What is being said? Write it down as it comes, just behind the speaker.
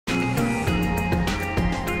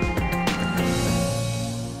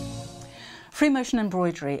Freemotion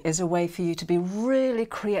embroidery is a way for you to be really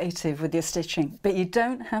creative with your stitching, but you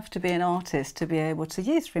don't have to be an artist to be able to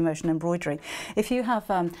use Freemotion embroidery. If you have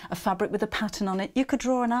a fabric with a pattern on it, you could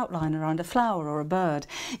draw an outline around a flower or a bird.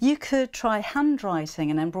 You could try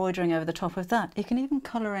handwriting and embroidering over the top of that. You can even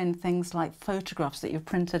colour in things like photographs that you've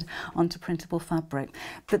printed onto printable fabric.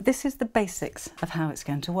 But this is the basics of how it's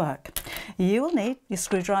going to work. You will need your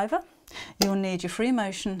screwdriver. You'll need your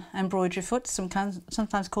Freemotion embroidery foot,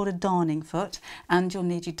 sometimes called a darning foot, and you'll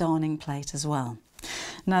need your darning plate as well.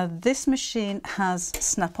 Now this machine has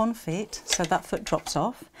snap-on feet, so that foot drops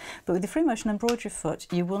off, but with the Freemotion embroidery foot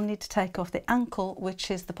you will need to take off the ankle,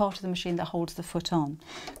 which is the part of the machine that holds the foot on,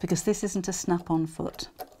 because this isn't a snap-on foot.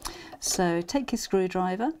 So take your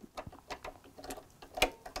screwdriver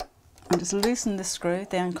and just loosen the screw,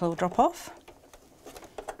 the ankle will drop off.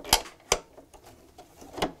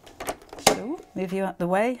 Move you out the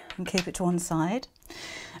way and keep it to one side.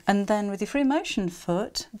 And then with your Freemotion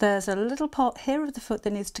foot, there's a little part here of the foot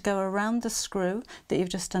that needs to go around the screw that you've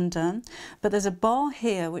just undone. But there's a bar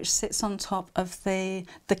here which sits on top of the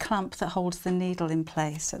clamp that holds the needle in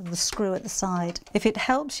place, so the screw at the side. If it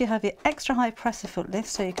helps, you have your extra high presser foot lift,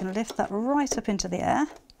 so you can lift that right up into the air.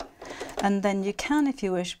 And then you can, if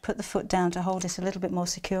you wish, put the foot down to hold it a little bit more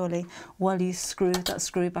securely while you screw that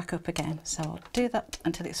screw back up again. So I'll do that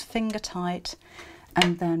until it's finger tight,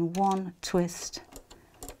 and then one twist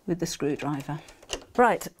with the screwdriver.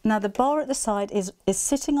 Right, now the bar at the side is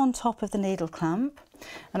sitting on top of the needle clamp,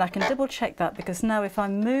 and I can double check that because now if I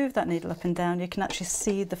move that needle up and down, you can actually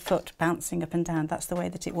see the foot bouncing up and down. That's the way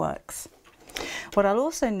that it works. What I'll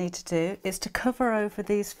also need to do is to cover over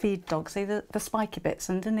these feed dogs, the spiky bits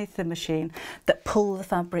underneath the machine that pull the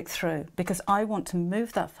fabric through, because I want to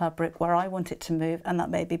move that fabric where I want it to move, and that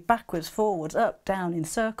may be backwards, forwards, up, down, in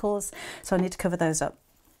circles, so I need to cover those up.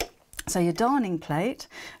 So your darning plate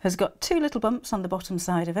has got two little bumps on the bottom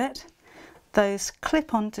side of it. Those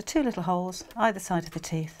clip onto two little holes either side of the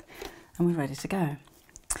teeth, and we're ready to go.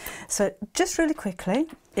 So just really quickly,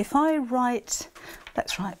 if I write,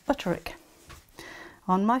 let's write Butterick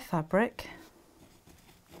on my fabric,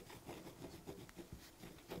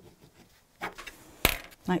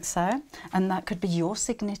 like so, and that could be your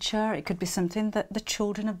signature, it could be something that the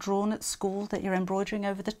children have drawn at school that you're embroidering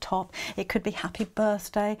over the top, it could be happy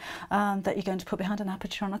birthday that you're going to put behind an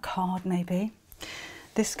aperture on a card maybe.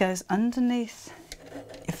 This goes underneath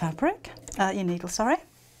your fabric, your needle, sorry.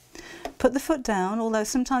 Put the foot down, although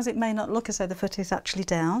sometimes it may not look as though the foot is actually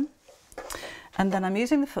down. And then I'm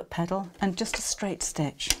using the foot pedal and just a straight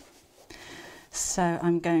stitch. So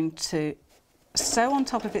I'm going to sew on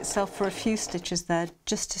top of itself for a few stitches there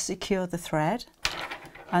just to secure the thread,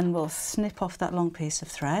 and we'll snip off that long piece of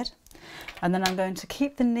thread. And then I'm going to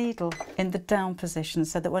keep the needle in the down position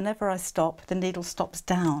so that whenever I stop, the needle stops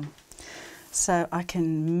down. So I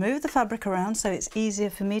can move the fabric around so it's easier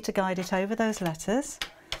for me to guide it over those letters,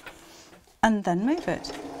 and then move it.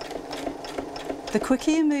 The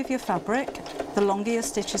quicker you move your fabric, the longer your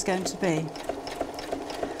stitch is going to be.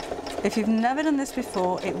 If you've never done this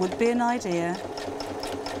before, it would be an idea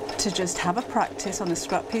to just have a practice on a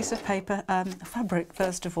scrap piece of paper, fabric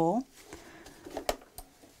first of all,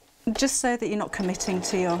 just so that you're not committing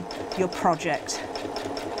to your project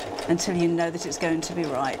until you know that it's going to be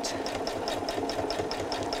right.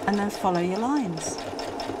 And then follow your lines.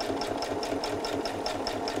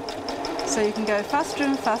 So you can go faster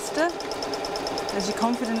and faster as your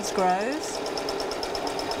confidence grows.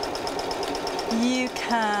 You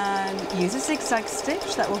can use a zigzag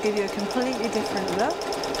stitch, that will give you a completely different look.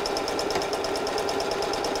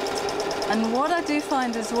 And what I do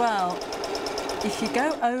find as well, if you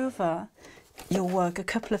go over your work a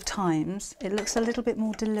couple of times, it looks a little bit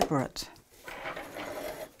more deliberate.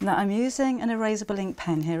 Now I'm using an erasable ink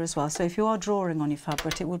pen here as well, so if you are drawing on your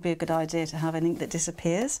fabric, it would be a good idea to have an ink that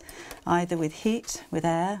disappears, either with heat, with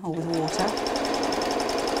air, or with water.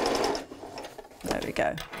 There we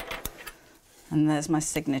go. And there's my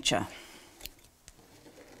signature.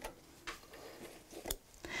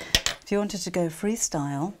 If you wanted to go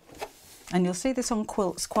freestyle, and you'll see this on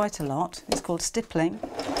quilts quite a lot, it's called stippling.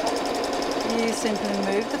 You simply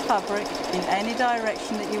move the fabric in any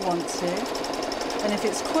direction that you want to. And if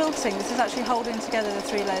it's quilting, this is actually holding together the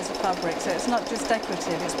three layers of fabric, so it's not just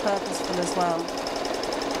decorative, it's purposeful as well.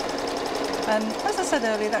 And as I said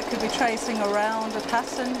earlier, that could be tracing around a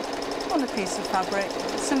pattern on a piece of fabric,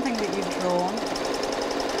 something that you've drawn.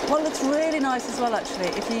 What looks really nice as well actually,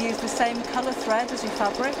 if you use the same colour thread as your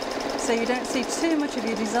fabric, so you don't see too much of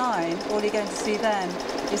your design, all you're going to see then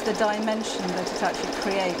is the dimension that it actually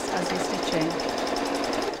creates as you're stitching.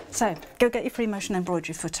 So go get your Freemotion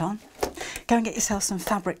embroidery foot on, go and get yourself some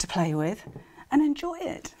fabric to play with, and enjoy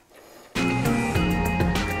it.